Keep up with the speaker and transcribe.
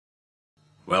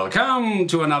Welcome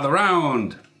to another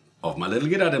round of my little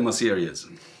guitar demo series.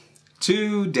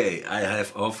 Today I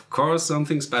have of course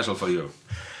something special for you.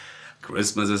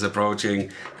 Christmas is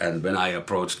approaching, and when I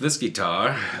approached this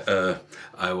guitar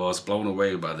I was blown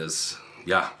away by this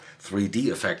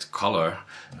 3D effect color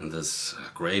and this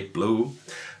great blue.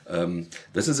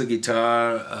 This is a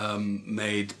guitar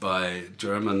made by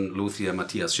German luthier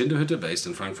Matthias Schindehütte, based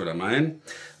in Frankfurt am Main.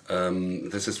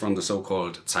 This is from the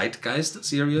so-called Zeitgeist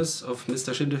series of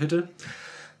Mr. Schindehütte.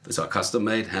 These are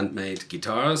custom-made, handmade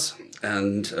guitars,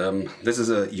 and this is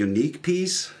a unique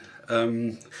piece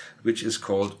which is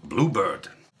called Bluebird.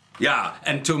 Yeah,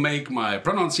 and to make my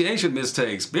pronunciation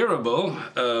mistakes bearable,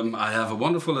 I have a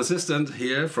wonderful assistant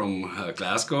here from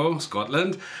Glasgow,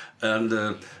 Scotland.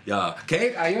 And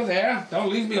Kate, are you there? Don't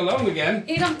leave me alone again.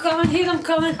 Here I'm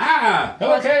coming. Ah,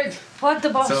 hello Kate. What the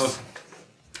boss? So,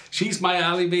 she's my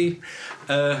alibi.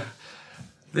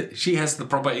 She has the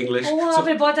proper English. Hello, so,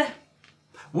 everybody.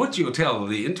 would you tell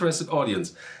the interested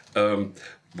audience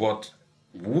what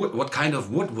kind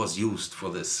of wood was used for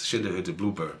this Schindehütte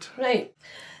Bluebird? Right.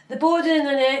 The body and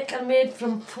the neck are made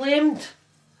from flamed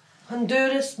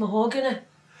Honduras mahogany.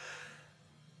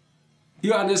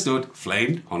 You understood,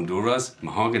 flamed Honduras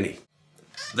mahogany.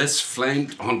 This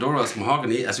flamed Honduras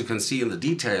mahogany, as you can see in the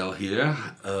detail here,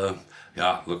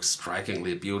 looks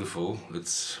strikingly beautiful.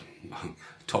 It's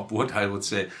top wood, I would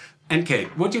say. And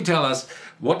Kate, would you tell us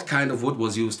what kind of wood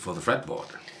was used for the fretboard?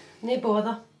 No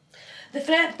bother. The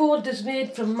fretboard is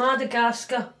made from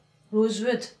Madagascar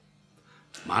rosewood.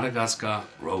 Madagascar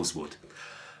rosewood.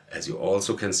 As you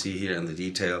also can see here in the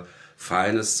detail,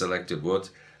 finest selected wood.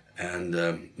 And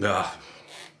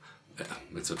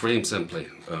it's a dream simply.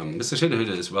 Mr.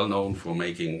 Schindehütte is well known for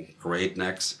making great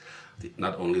necks.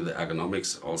 Not only the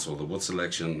ergonomics, also the wood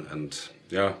selection and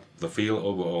the feel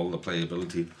overall, the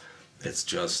playability. It's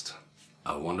just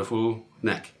a wonderful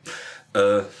neck.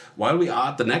 While we are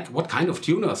at the neck, what kind of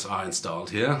tuners are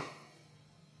installed here?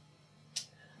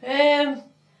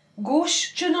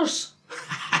 Ghost tuners.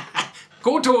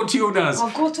 Goto tuners.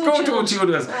 Oh, Goto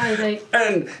tuners. Aye, right.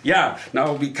 And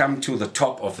now we come to the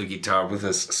top of the guitar with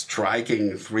this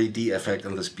striking 3D effect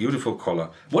and this beautiful color.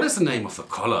 What is the name of the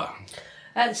color?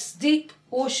 It's deep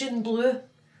ocean blue.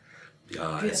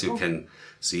 Yeah, as you can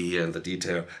see here in the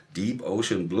detail, deep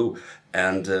ocean blue.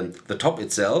 And the top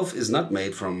itself is not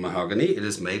made from mahogany, it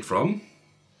is made from?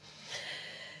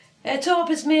 The top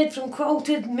is made from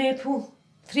quilted maple,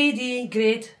 3D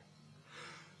grade.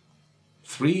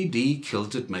 3D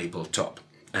quilted maple top.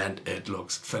 And it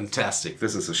looks fantastic.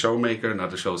 This is a showmaker,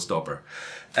 not a showstopper.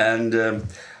 And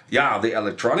the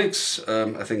electronics,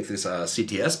 I think these are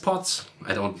CTS pots.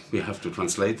 We have to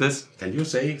translate this. Can you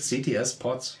say CTS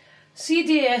pots?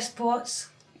 CDS pots.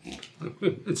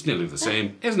 It's nearly the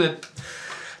same, isn't it?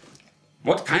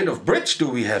 What kind of bridge do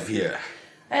we have here?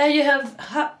 You have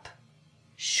hip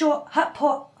short.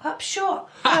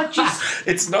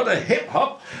 It's not a hip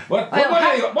hop. What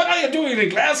are you doing in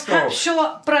Glasgow? Hip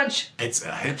short bridge. It's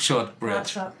a hip short bridge.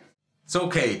 That's right. So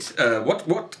Kate,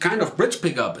 what kind of bridge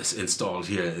pickup is installed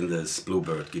here in this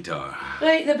Bluebird guitar?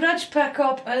 Right, the bridge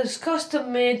pickup is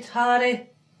custom made Harry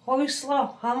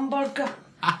Häusler hamburger.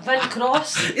 Van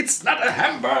Cross. It's not a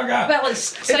hamburger. Well, it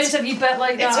sounds a wee bit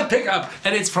like that. It's a pickup,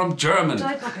 and it's from German.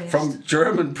 From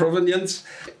German provenience.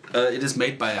 It is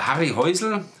made by Harry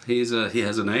Häusler. He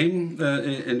has a name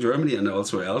in Germany and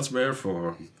also elsewhere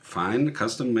for fine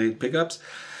custom-made pickups.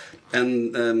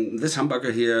 And this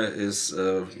humbucker here is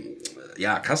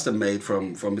custom-made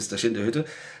from Mr. Schindehütte.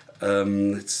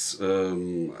 It's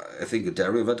I think a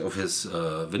derivative of his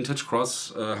vintage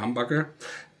cross humbucker.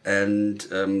 And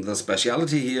the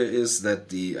speciality here is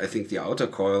that I think the outer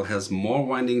coil has more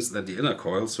windings than the inner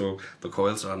coil, so the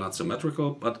coils are not symmetrical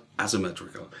but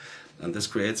asymmetrical. And this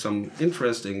creates some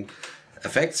interesting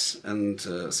effects and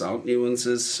sound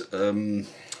nuances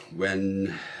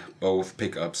when both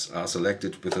pickups are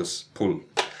selected with this pull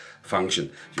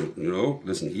function. You know,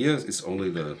 listen here, it's only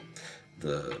the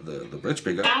bridge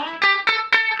pickup.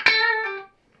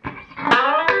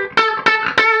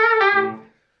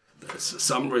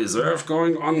 Some reserve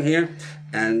going on here,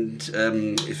 and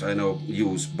if I now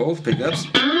use both pickups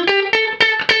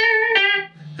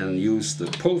and use the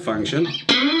pull function,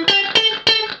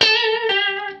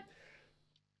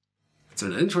 it's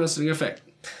an interesting effect.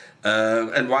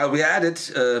 And while we're at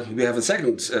it, we have a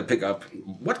second pickup.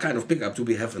 What kind of pickup do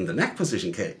we have in the neck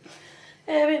position, Kate?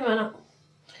 Wait a minute.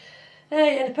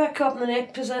 And the pickup in the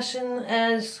neck position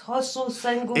is Hustle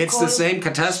single It's coil, the same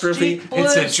catastrophe.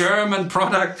 It's a German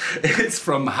product. It's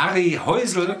from Harry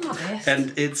Häusler.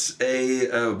 And it's a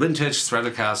vintage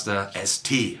Stratocaster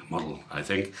ST model, I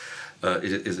think.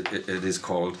 it is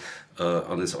called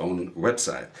on his own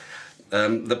website.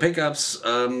 The pickups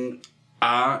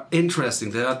are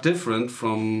interesting. They are different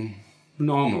from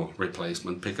normal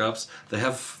replacement pickups. They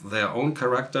have their own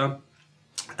character,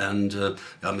 and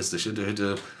Mr.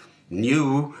 Schindehütte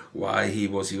knew why he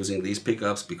was using these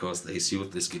pickups, because they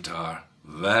suit this guitar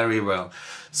very well.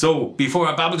 So, before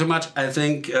I babble too much, I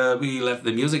think we let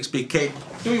the music speak. Kate,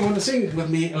 do you want to sing with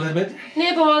me a little bit?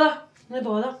 No bother, no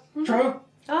bother. Sure.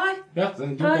 Aye. Yeah, then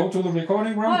you go to the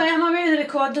recording room. Alright, I'm away to the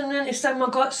recording and to sing my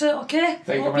guts out, okay?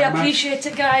 Thank you Hope very you much. appreciate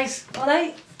it, guys.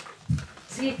 Alright?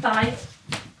 See you, bye.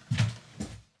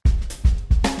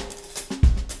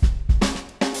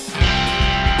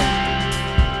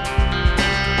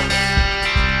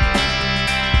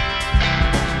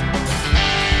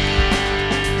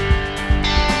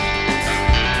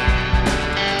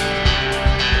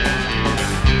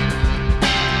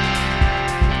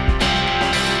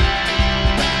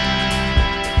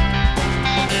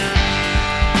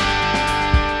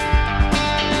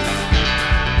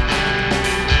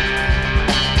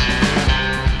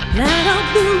 Light up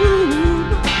the room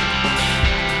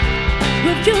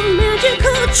with your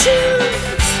magical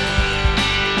tunes,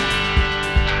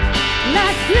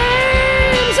 like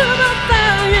flames of a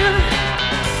fire,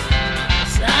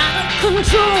 it's out of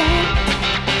control.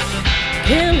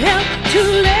 Can't help to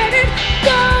let it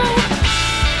go.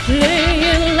 Play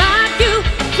it like you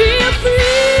feel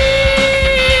free.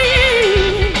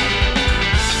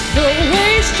 Don't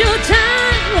waste your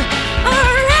time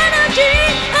or energy.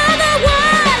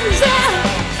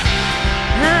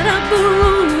 Light up the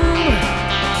room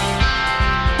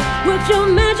with your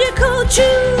magical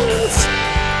tunes,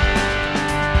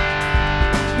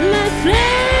 like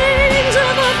flames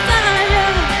of a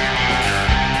fire,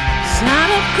 it's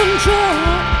out of control.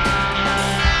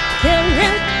 Can't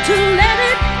help to let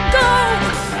it go.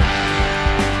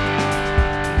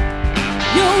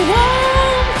 Your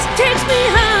warmth takes me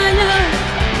higher.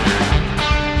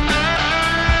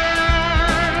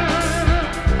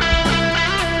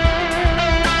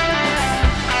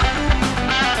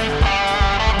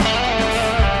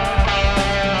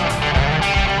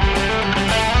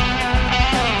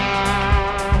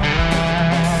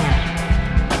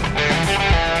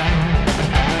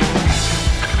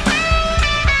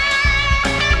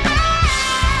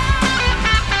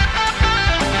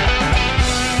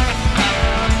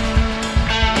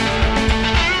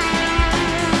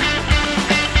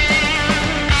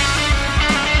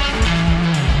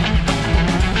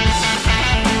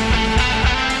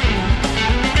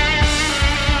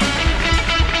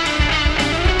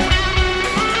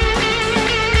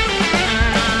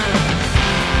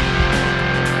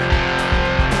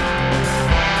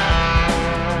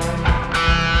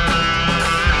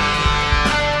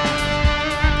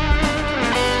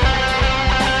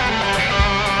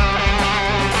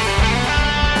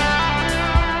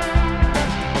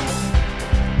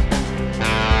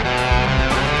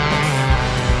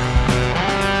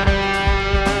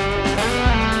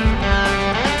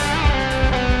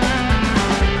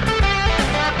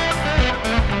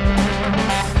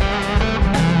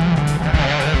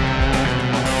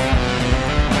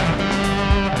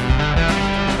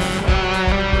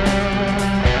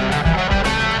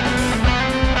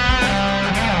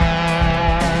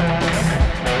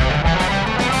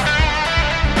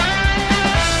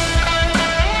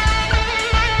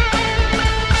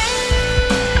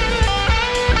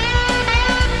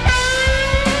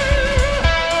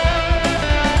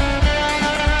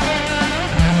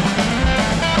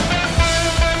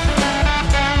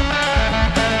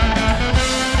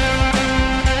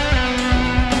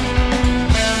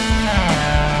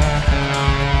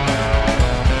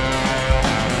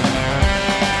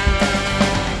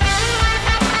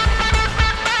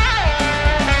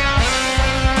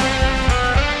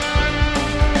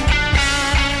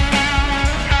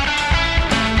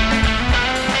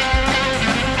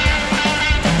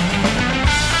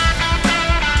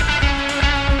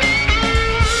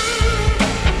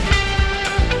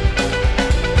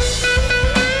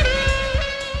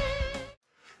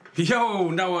 Yo,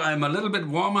 now I'm a little bit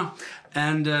warmer,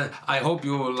 and I hope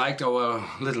you liked our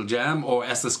little jam, or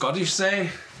as the Scottish say,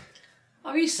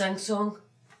 A wee sing song.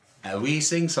 a wee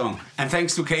sing-song. And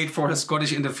thanks to Kate for her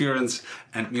Scottish interference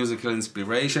and musical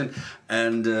inspiration.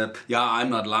 And yeah, I'm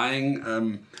not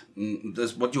lying.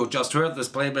 This, what you just heard, this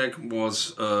playback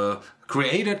was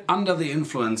created under the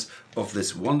influence of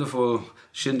this wonderful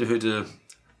Schindehütte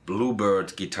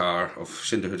Bluebird guitar of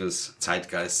Schindehütte's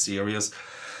Zeitgeist series.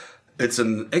 It's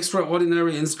an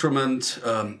extraordinary instrument,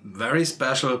 very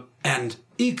special and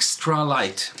extra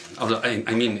light.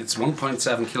 I mean, it's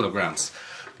 1.7 kilograms.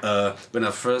 When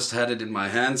I first had it in my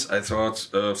hands, I thought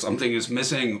something is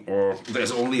missing, or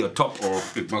there's only a top, or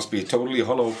it must be totally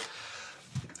hollow.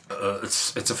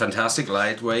 It's a fantastic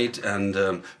lightweight,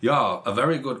 and yeah, a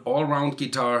very good all-round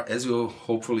guitar, as you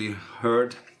hopefully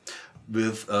heard,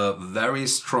 with very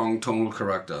strong tonal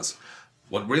characters.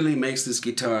 What really makes this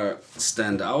guitar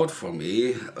stand out for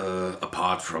me,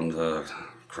 apart from the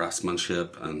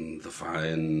craftsmanship and the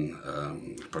fine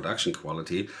production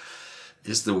quality,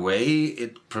 is the way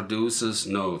it produces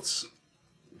notes,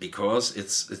 because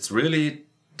it's really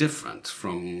different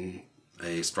from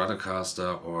a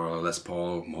Stratocaster or a Les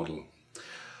Paul model.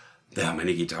 There are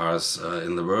many guitars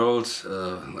in the world,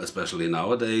 especially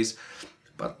nowadays,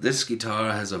 but this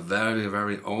guitar has a very,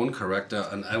 very own character,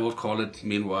 and I would call it,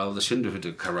 meanwhile, the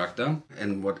Schindehütte character.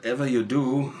 And whatever you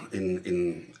do,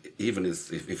 even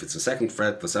if it's the 2nd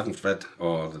fret, the 7th fret,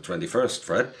 or the 21st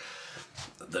fret,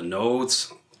 the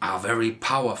notes are very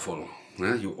powerful.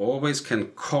 Yeah? You always can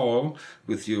call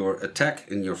with your attack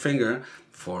in your finger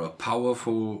for a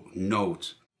powerful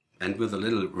note. And with a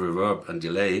little reverb and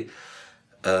delay,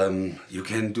 you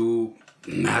can do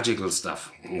magical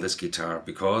stuff on this guitar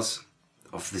because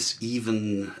of this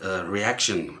even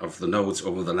reaction of the notes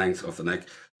over the length of the neck.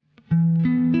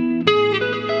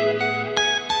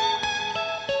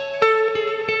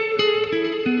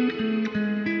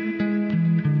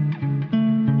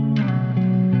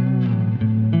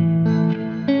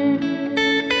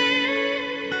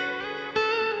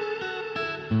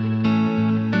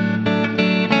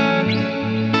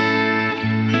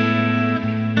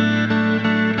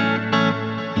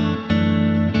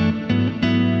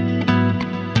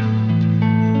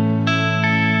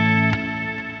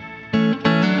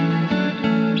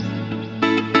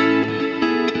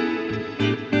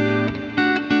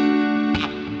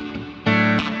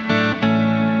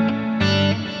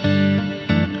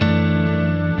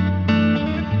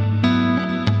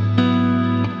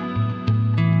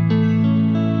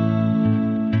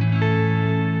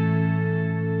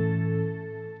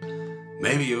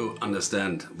 Maybe you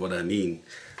understand what I mean.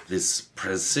 This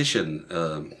precision,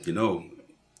 you know,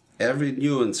 every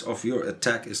nuance of your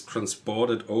attack is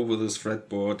transported over this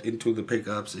fretboard into the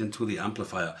pickups, into the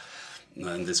amplifier.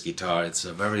 And this guitar, it's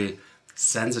a very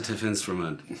sensitive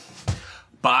instrument.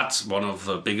 But one of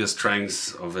the biggest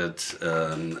strengths of it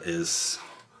is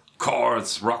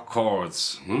chords, rock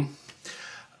chords.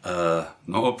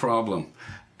 No problem.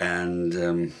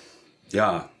 And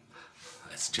yeah,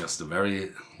 it's just a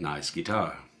very nice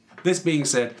guitar. This being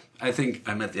said, I think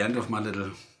I'm at the end of my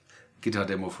little guitar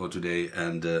demo for today,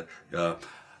 and yeah,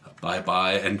 bye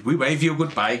bye, and we wave you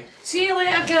goodbye. See you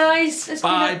later, guys. It's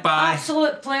been an Bye.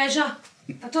 absolute pleasure.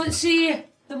 If I don't see you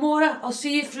tomorrow, I'll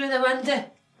see you through the window.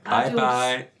 Bye Adios.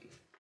 bye.